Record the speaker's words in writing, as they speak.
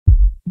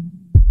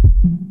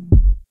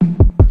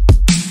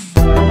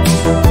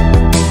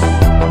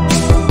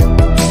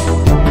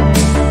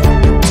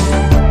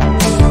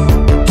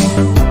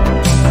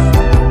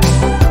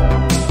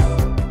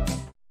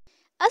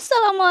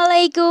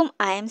Assalamualaikum.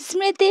 I am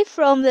Smrity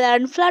from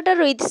Learn Flutter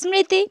with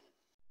Smrity.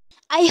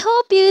 I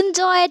hope you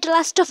enjoyed the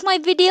last of my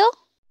video.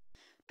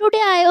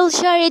 Today I will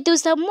share with you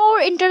some more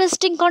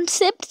interesting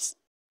concepts.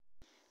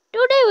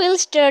 Today we'll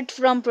start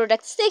from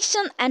product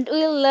section and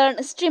we'll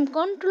learn stream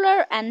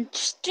controller and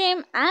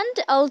stream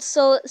and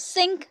also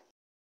sync.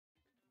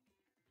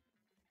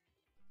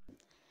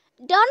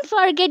 Don't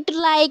forget to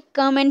like,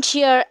 comment,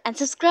 share and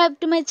subscribe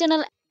to my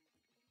channel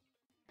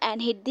and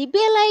hit the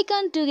bell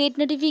icon to get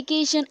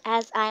notification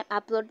as I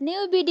upload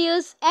new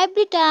videos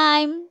every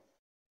time.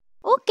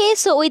 Okay,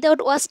 so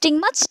without wasting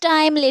much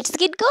time, let's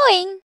get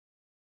going.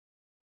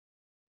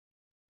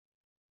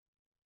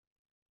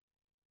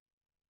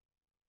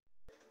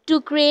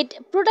 To create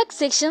product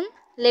section,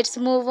 let's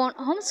move on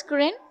home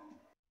screen.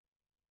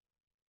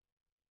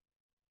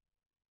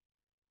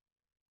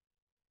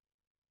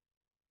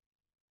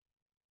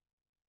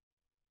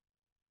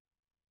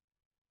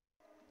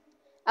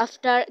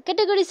 After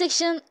category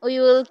section, we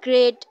will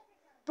create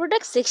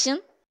product section.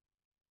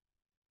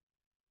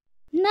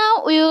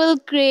 Now we will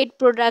create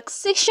product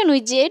section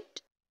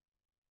widget.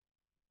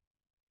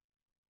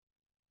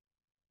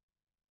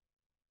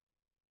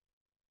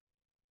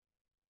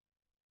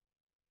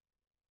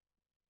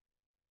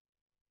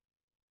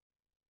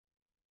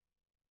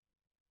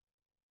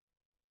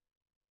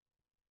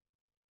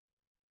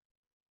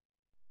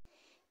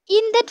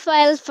 In that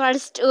file,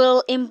 first we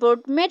will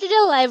import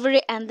material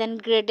library and then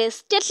create a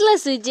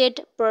stateless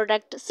widget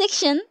product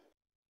section.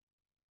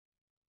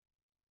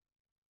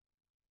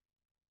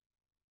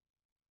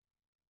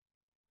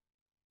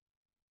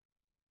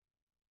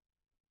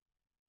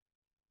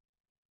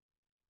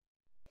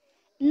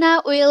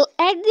 Now we will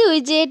add the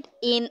widget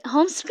in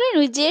home screen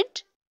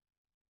widget.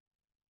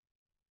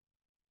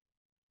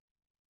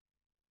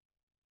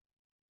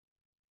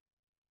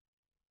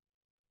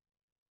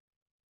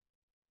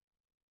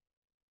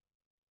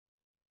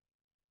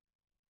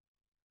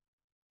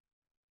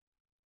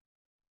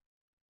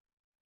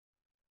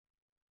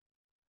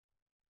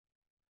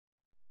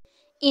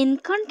 In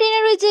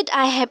container widget,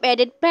 I have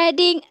added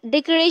padding,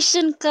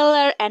 decoration,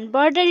 color and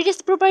border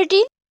radius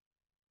property.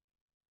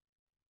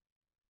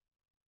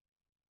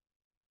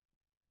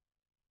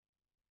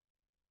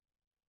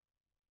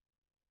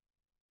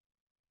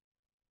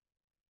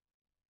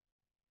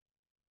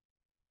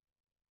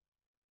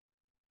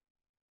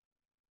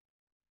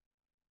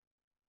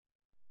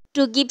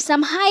 To give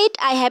some height,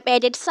 I have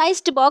added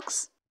sized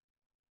box.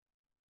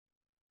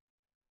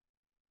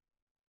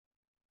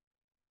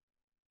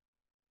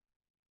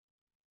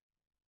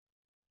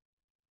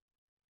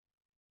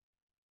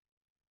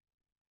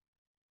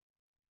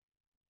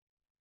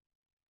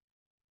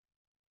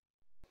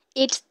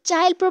 Its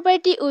child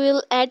property we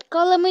will add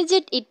column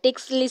widget. It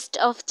takes list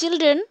of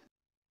children.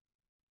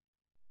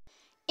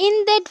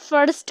 In that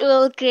first we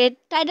will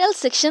create title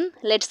section.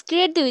 Let's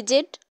create the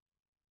widget.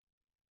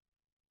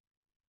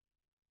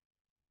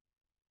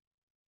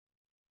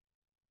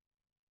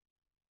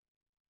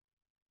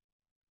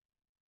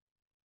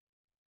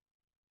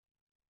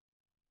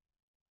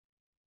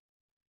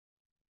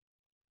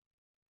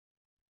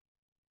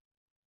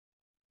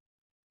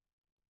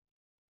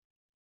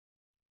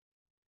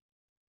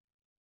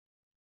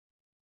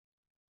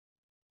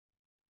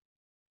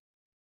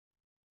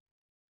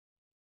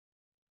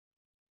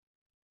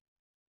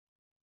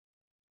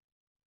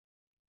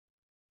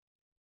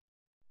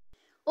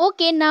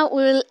 Okay, now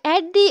we will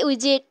add the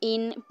widget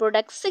in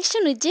product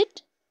section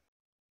widget.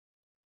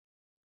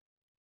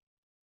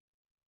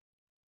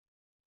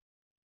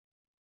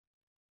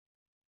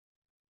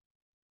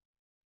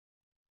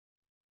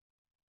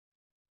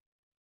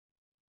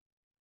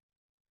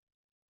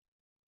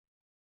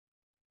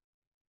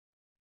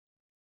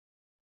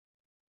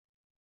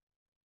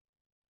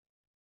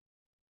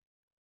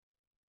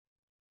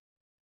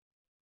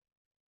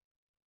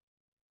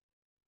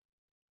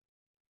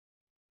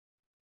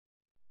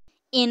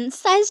 In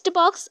sized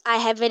box, I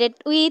have added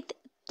width,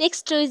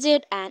 text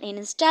widget and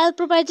in style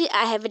property,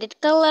 I have added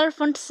color,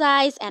 font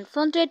size and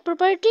font weight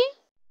property.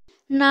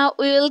 Now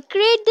we will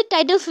create the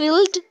title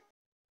field.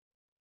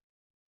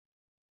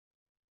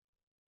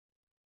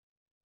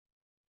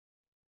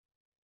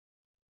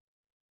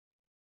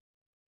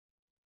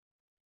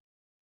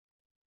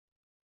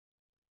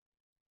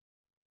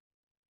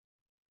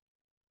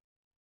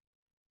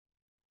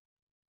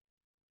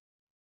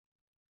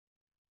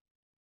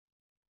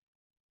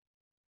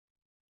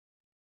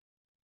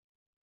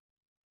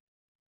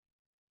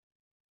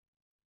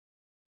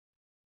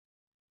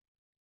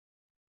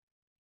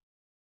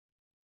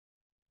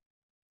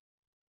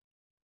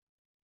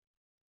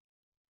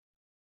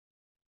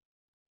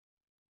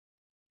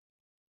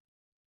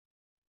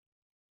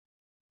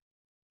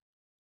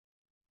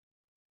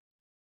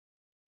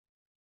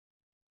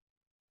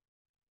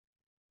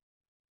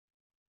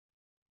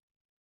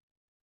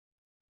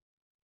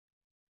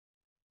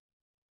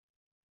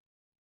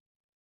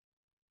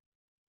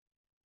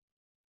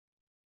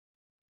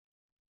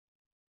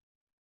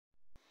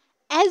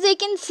 As you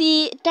can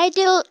see,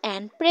 title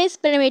and price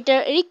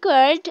parameter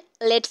required.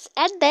 Let's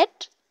add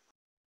that.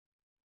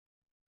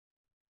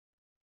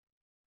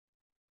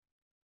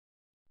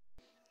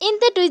 In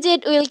that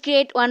widget, we will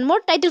create one more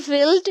title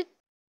field.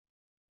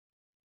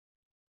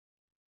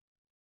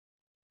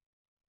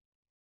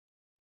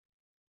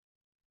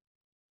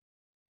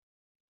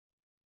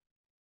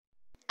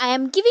 I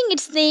am giving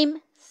its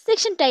name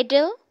section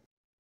title.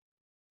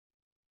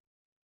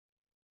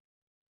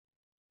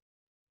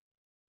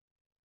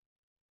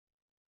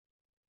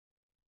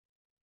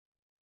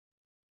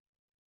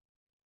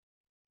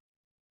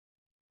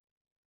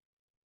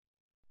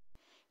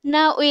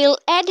 Now we will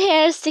add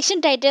here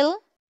section title,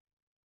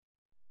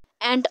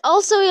 and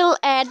also we will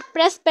add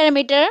press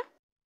parameter.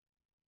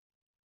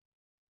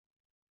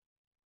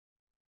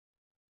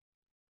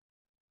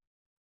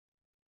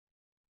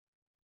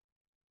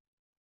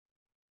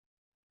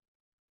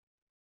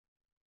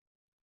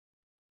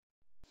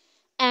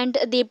 And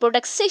the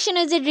product section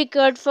is a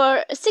record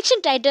for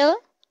section title.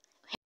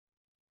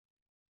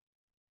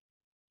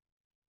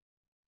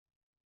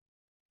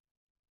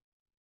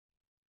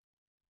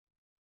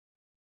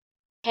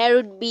 Here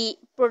would be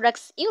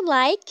products you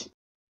like.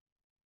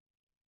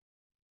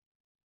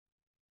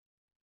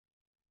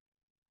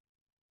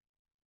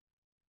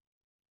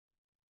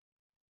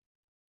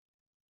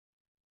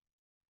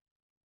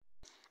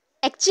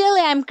 Actually,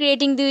 I am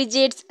creating the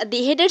widgets,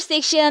 the header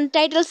section,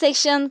 title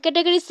section,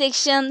 category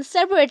section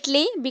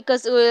separately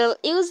because we will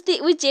use the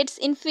widgets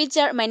in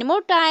future many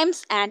more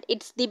times, and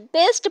it's the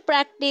best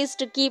practice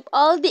to keep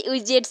all the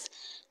widgets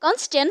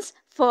constants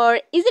for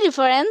easy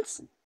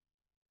reference.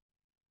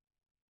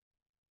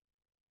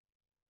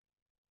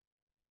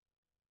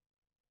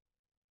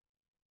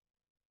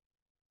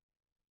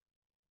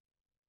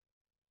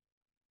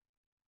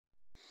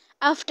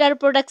 After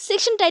product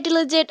section title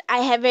widget, I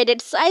have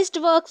added sized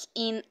box.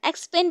 In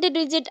expanded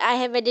widget, I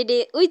have added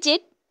a widget.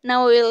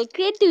 Now we will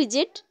create the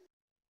widget.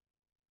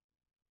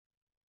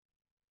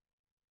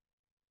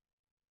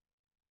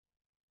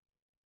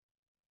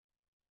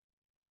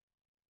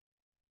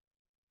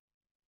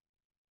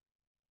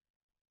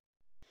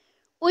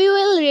 We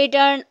will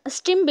return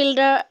stream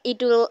builder.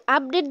 It will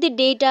update the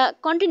data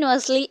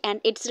continuously,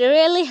 and it's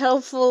really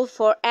helpful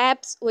for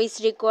apps which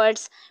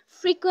requires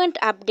frequent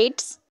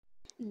updates.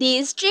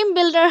 The stream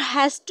builder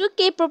has two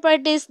key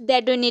properties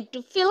that we need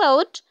to fill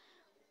out: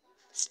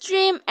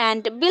 stream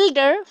and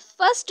builder.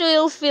 First we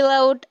will fill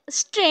out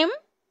stream.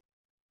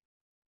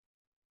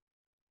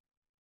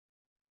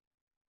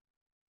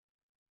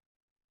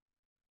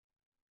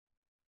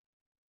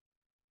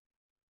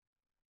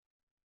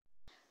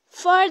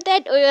 For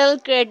that, we will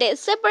create a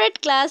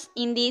separate class.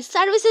 In the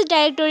services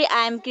directory,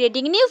 I am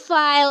creating a new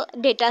file,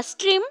 data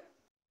stream.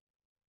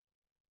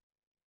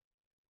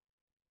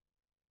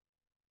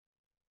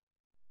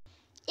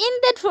 In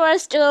that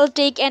first, we will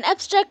take an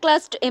abstract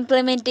class to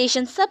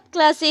implementation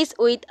subclasses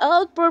with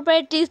all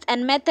properties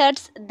and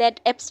methods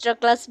that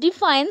abstract class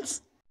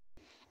defines.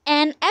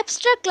 An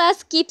abstract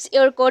class keeps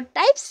your code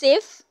type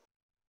safe.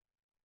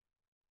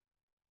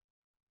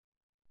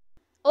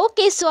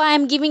 Okay, so I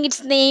am giving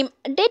its name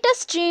data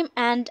stream,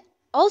 and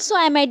also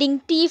I am adding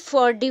T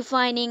for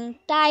defining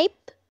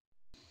type.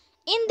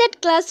 In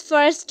that class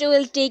first we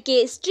will take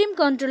a stream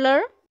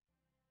controller.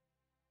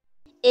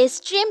 A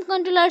stream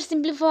controller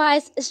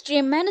simplifies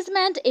stream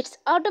management. It's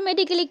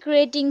automatically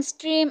creating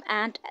stream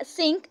and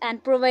sync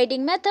and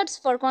providing methods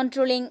for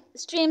controlling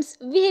stream's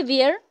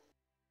behavior.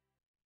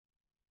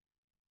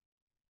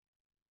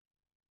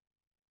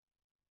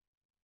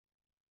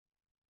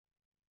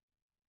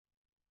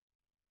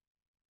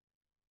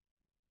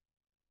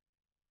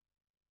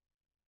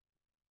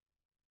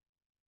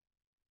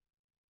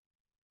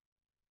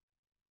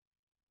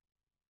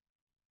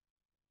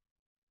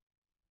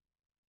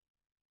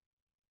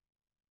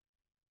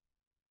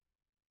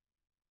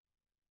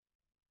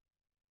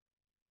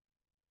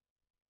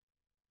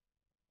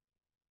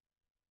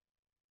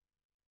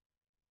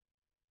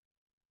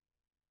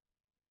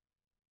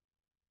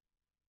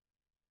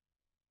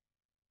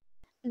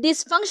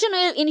 This function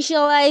will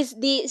initialize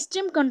the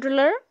stream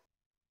controller.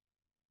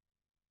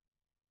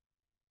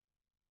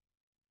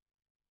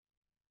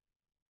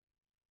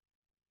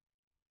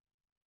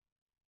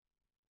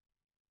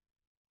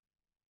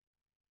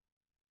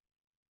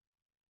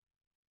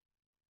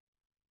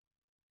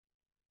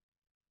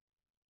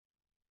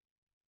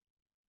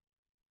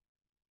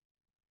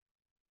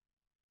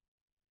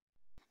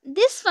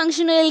 This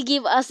function will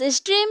give us a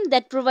stream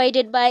that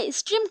provided by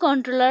stream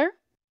controller.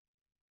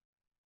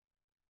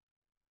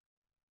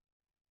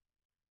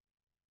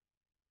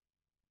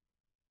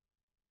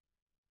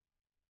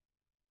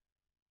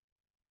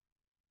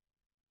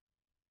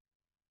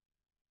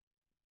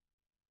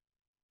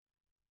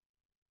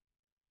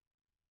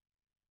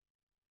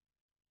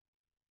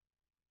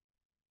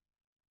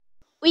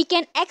 We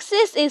can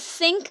access a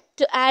sync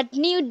to add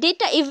new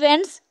data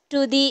events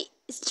to the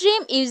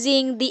stream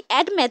using the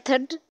add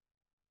method.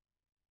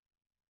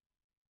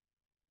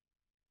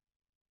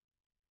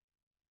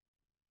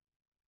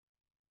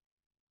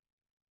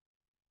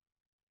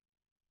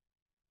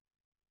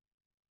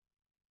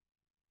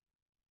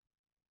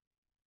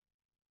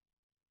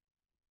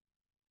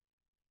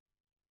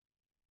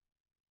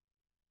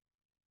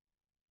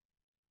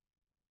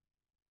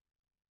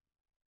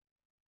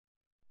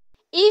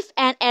 If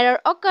an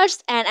error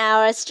occurs and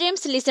our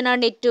stream's listener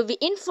need to be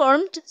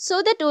informed,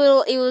 so that we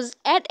will use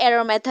add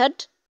error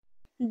method.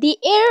 The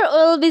error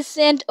will be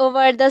sent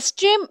over the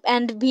stream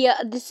and via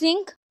the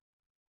sync.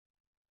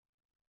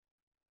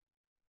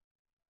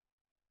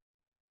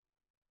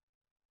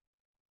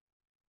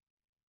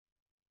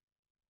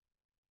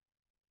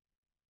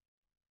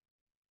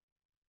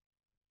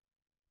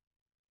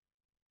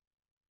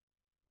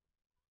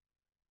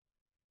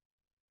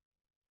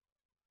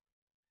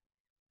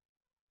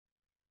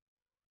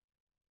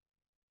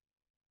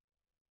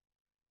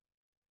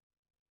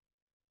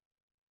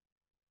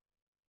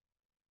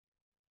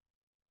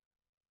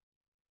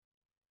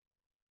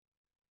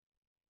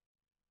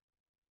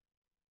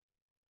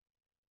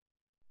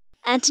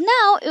 And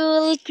now we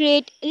will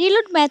create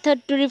reload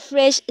method to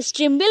refresh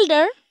stream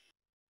builder.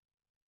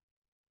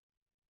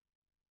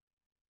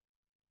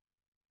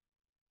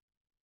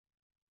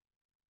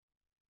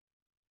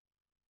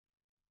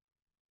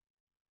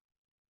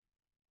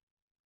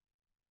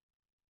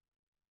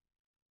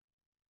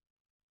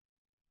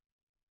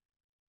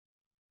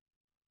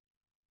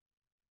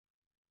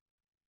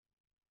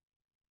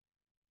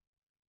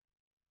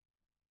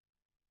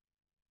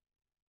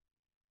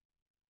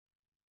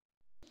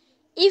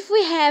 If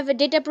we have a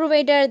data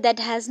provider that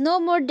has no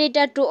more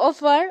data to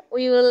offer,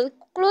 we will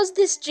close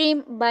the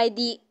stream by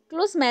the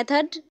close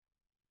method.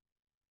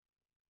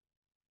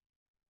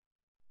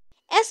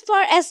 As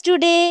far as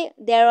today,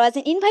 there was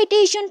an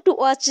invitation to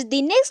watch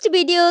the next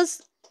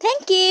videos.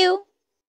 Thank you.